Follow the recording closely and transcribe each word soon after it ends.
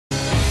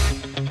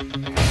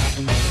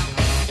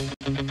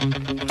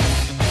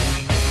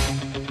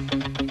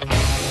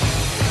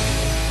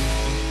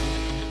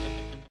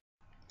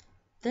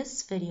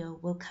This video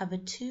will cover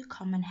two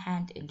common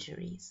hand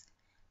injuries,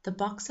 the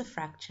boxer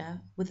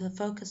fracture with a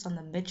focus on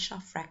the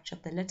mid-shaft fracture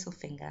of the little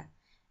finger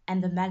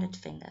and the mallet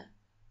finger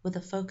with a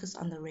focus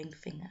on the ring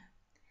finger.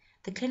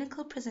 The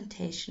clinical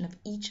presentation of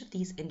each of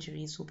these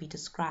injuries will be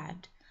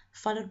described,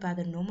 followed by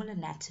the normal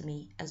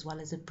anatomy as well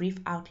as a brief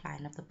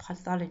outline of the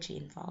pathology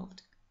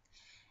involved.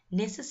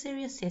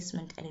 Necessary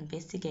assessment and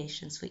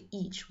investigations for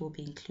each will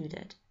be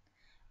included.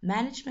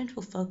 Management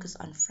will focus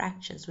on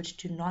fractures which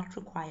do not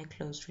require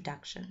closed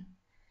reduction.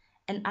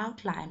 An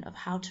outline of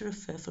how to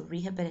refer for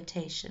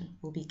rehabilitation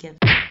will be given.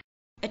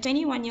 A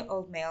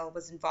 21-year-old male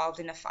was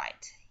involved in a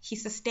fight. He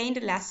sustained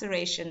a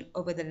laceration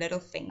over the little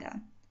finger.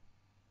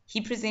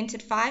 He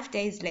presented 5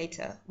 days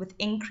later with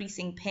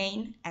increasing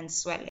pain and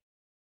swelling.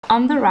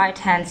 On the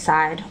right-hand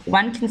side,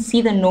 one can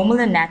see the normal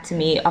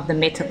anatomy of the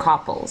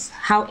metacarpals.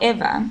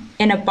 However,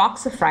 in a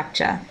boxer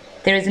fracture,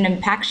 there is an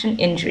impaction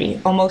injury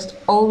almost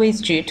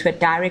always due to a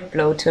direct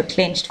blow to a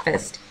clenched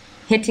fist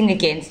hitting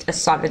against a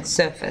solid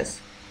surface.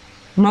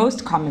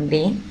 Most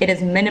commonly, it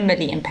is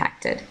minimally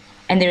impacted,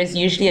 and there is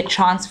usually a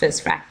transverse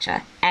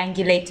fracture,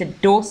 angulated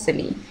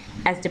dorsally,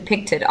 as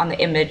depicted on the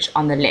image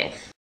on the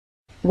left.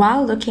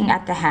 While looking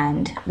at the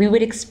hand, we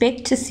would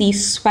expect to see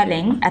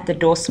swelling at the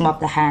dorsum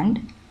of the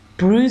hand,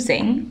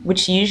 bruising,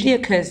 which usually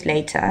occurs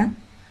later,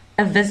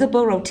 a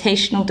visible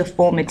rotational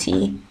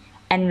deformity,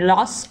 and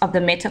loss of the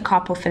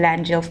metacarpal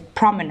phalangeal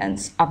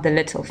prominence of the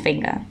little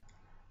finger.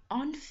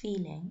 On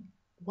feeling,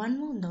 one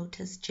will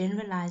notice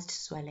generalized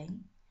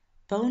swelling,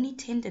 bony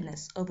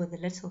tenderness over the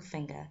little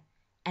finger,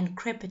 and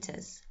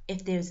crepitus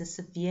if there is a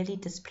severely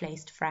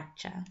displaced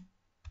fracture.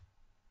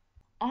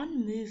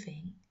 On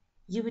moving,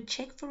 you would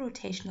check for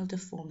rotational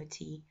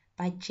deformity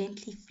by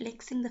gently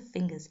flexing the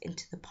fingers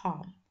into the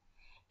palm.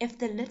 If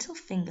the little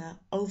finger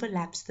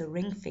overlaps the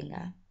ring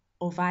finger,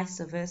 or vice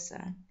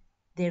versa,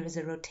 there is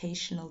a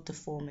rotational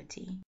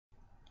deformity.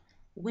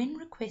 When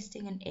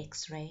requesting an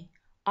X-ray,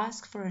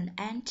 ask for an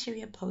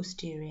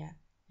anterior-posterior,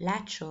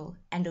 lateral,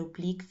 and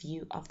oblique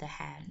view of the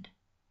hand.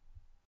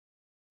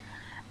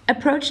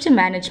 Approach to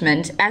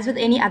management, as with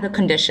any other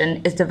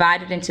condition, is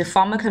divided into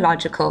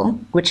pharmacological,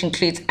 which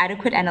includes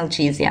adequate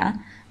analgesia,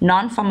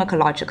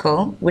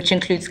 non-pharmacological, which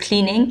includes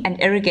cleaning and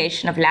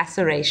irrigation of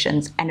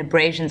lacerations and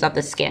abrasions of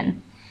the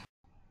skin.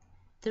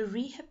 The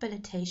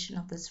rehabilitation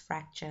of this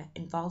fracture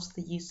involves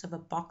the use of a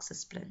boxer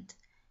splint.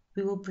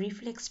 We will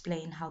briefly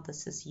explain how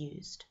this is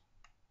used.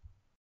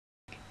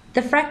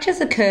 The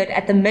fractures occurred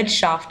at the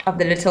mid-shaft of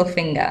the little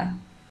finger.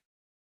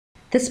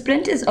 The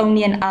splint is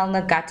only an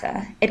ulnar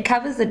gutter. It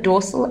covers the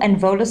dorsal and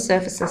volar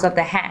surfaces of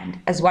the hand,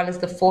 as well as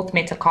the fourth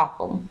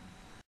metacarpal.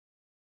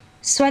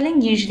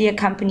 Swelling usually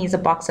accompanies a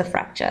boxer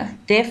fracture.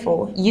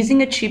 Therefore,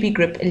 using a tubey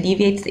grip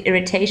alleviates the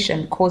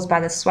irritation caused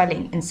by the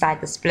swelling inside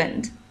the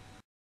splint.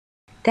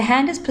 The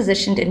hand is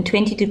positioned in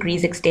 20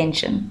 degrees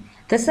extension.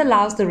 This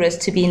allows the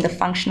wrist to be in the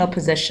functional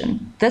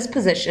position. This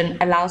position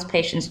allows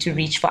patients to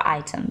reach for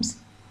items.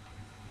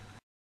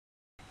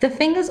 The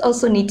fingers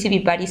also need to be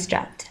buddy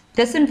strapped.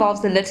 This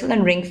involves the little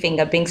and ring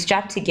finger being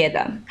strapped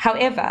together.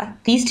 However,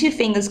 these two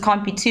fingers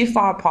can't be too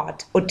far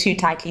apart or too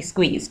tightly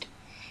squeezed.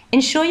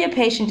 Ensure your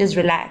patient is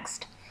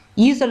relaxed.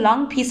 Use a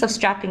long piece of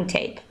strapping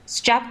tape,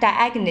 strapped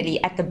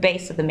diagonally at the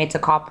base of the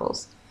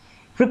metacarpals.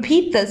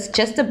 Repeat this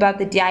just above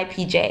the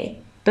DIPJ,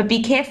 but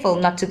be careful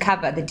not to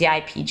cover the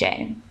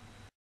DIPJ.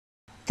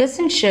 This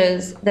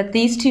ensures that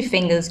these two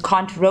fingers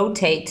can't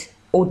rotate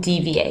or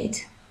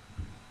deviate.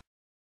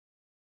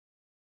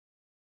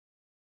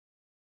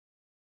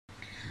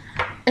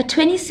 A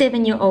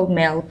 27-year-old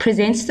male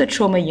presents to the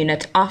trauma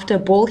unit after a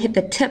ball hit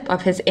the tip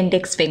of his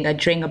index finger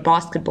during a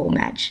basketball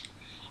match.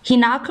 He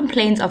now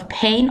complains of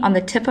pain on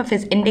the tip of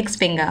his index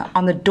finger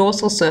on the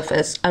dorsal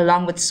surface,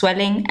 along with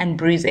swelling and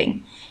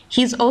bruising.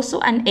 He is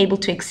also unable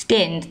to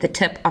extend the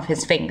tip of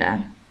his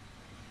finger.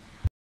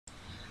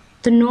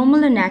 The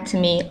normal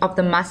anatomy of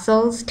the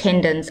muscles,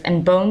 tendons,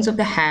 and bones of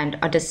the hand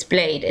are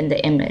displayed in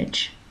the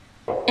image.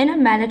 In a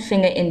mallet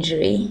finger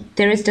injury,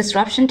 there is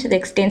disruption to the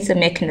extensor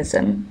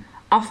mechanism,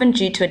 often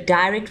due to a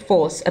direct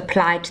force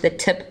applied to the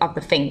tip of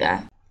the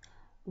finger.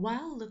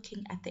 While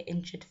looking at the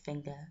injured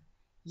finger,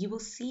 you will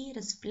see it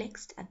is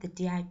flexed at the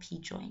DIP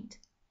joint.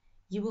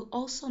 You will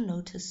also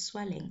notice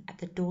swelling at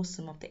the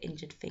dorsum of the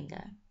injured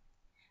finger.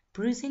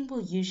 Bruising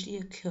will usually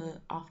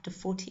occur after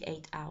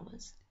 48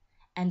 hours,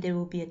 and there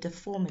will be a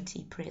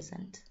deformity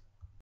present.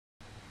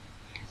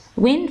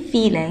 When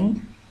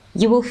feeling,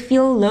 you will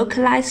feel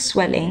localized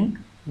swelling,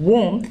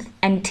 warmth,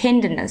 and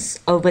tenderness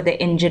over the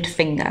injured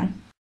finger.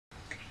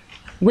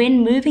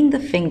 When moving the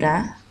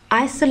finger,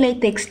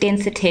 isolate the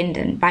extensor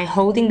tendon by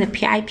holding the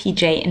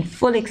PIPJ in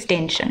full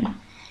extension.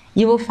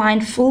 You will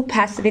find full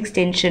passive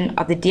extension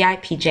of the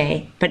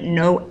DIPJ, but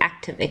no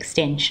active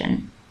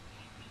extension.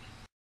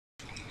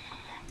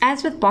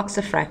 As with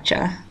boxer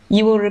fracture,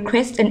 you will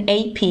request an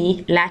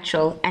AP,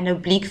 lateral, and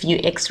oblique view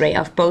X-ray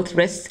of both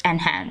wrists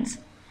and hands.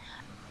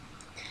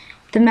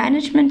 The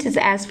management is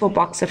as for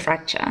boxer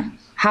fracture.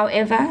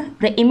 However,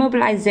 the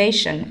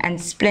immobilization and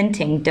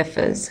splinting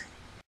differs.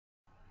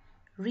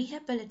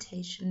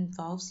 Rehabilitation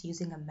involves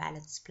using a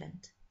mallet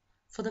splint.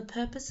 For the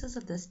purposes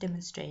of this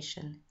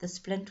demonstration, the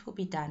splint will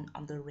be done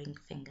on the ring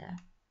finger.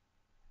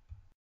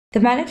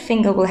 The mallet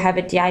finger will have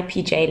a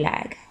DIPJ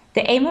lag.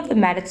 The aim of the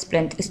mallet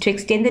splint is to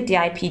extend the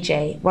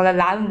DIPJ while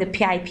allowing the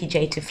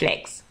PIPJ to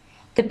flex.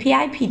 The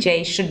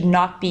PIPJ should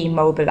not be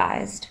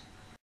immobilized.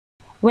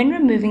 When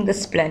removing the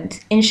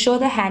splint, ensure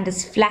the hand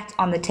is flat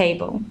on the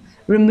table.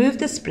 Remove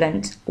the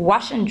splint,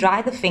 wash and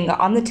dry the finger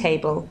on the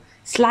table,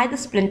 slide the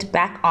splint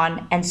back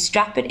on and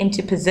strap it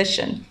into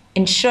position.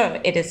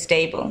 Ensure it is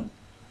stable.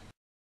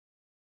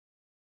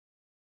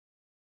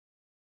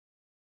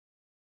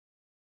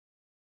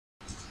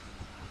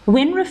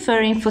 When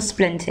referring for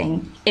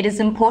splinting, it is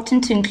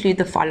important to include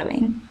the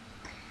following: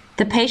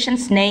 the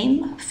patient's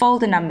name,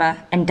 folder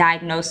number, and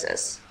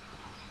diagnosis.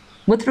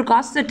 With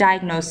regards to the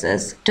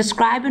diagnosis,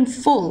 describe in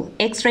full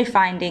X-ray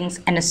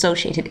findings and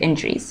associated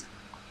injuries.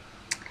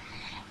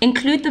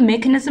 Include the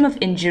mechanism of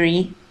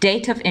injury,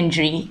 date of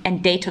injury,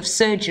 and date of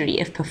surgery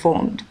if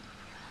performed.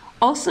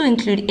 Also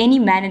include any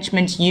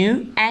management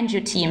you and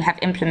your team have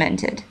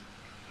implemented.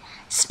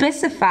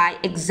 Specify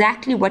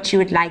exactly what you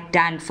would like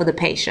done for the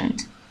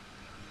patient.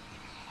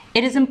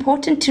 It is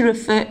important to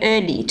refer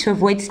early to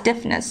avoid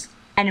stiffness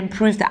and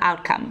improve the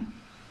outcome.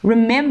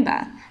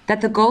 Remember that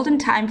the golden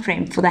time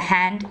frame for the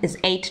hand is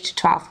 8 to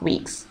 12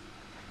 weeks.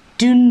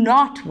 Do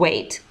not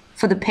wait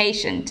for the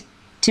patient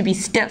to be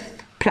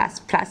stiff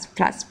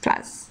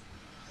 ++++.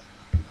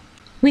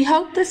 We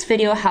hope this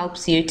video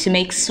helps you to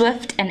make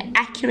swift and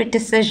accurate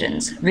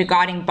decisions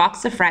regarding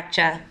boxer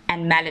fracture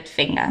and mallet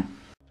finger.